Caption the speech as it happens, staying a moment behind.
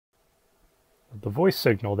the voice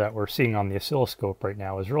signal that we're seeing on the oscilloscope right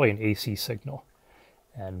now is really an AC signal.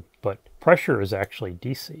 But pressure is actually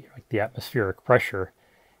DC. Like the atmospheric pressure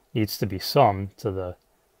needs to be summed to the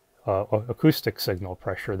acoustic signal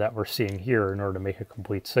pressure that we're seeing here in order to make a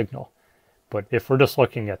complete signal. But if we're just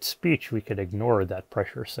looking at speech, we could ignore that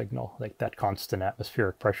pressure signal, like that constant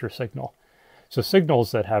atmospheric pressure signal. So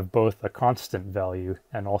signals that have both a constant value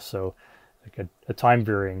and also like a time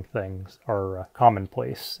varying things are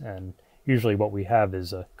commonplace. And usually what we have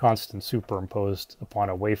is a constant superimposed upon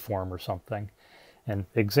a waveform or something. And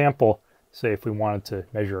example, say if we wanted to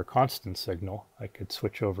measure a constant signal, I could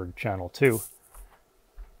switch over to channel 2,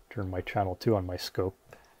 turn my channel 2 on my scope.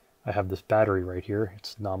 I have this battery right here.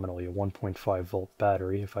 It's nominally a 1.5 volt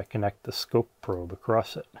battery. If I connect the scope probe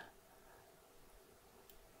across it,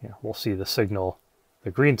 we'll see the signal,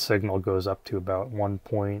 the green signal goes up to about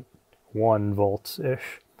 1.1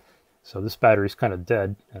 volts-ish. So this battery's kind of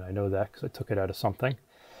dead, and I know that because I took it out of something.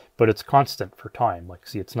 But it's constant for time. Like,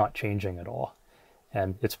 see, it's not changing at all.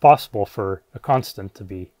 And it's possible for a constant to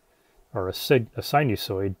be, or a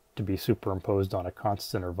sinusoid to be superimposed on a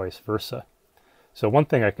constant or vice versa. So one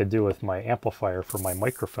thing I could do with my amplifier for my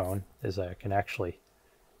microphone is I can actually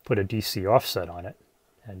put a DC offset on it.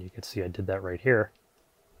 And you can see I did that right here.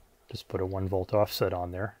 Just put a 1 volt offset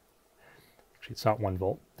on there. Actually, it's not 1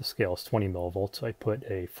 volt. The scale is 20 millivolts. So I put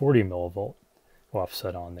a 40 millivolt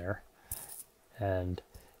offset on there. And,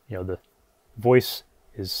 the voice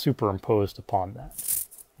is superimposed upon that.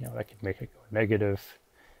 I could make it go negative.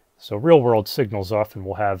 So real world signals often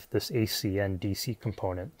will have this AC and DC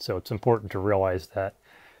component. So it's important to realize that.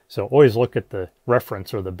 So always look at the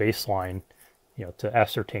reference or the baseline, to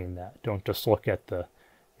ascertain that. Don't just look at the,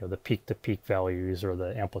 the peak to peak values or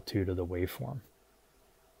the amplitude of the waveform.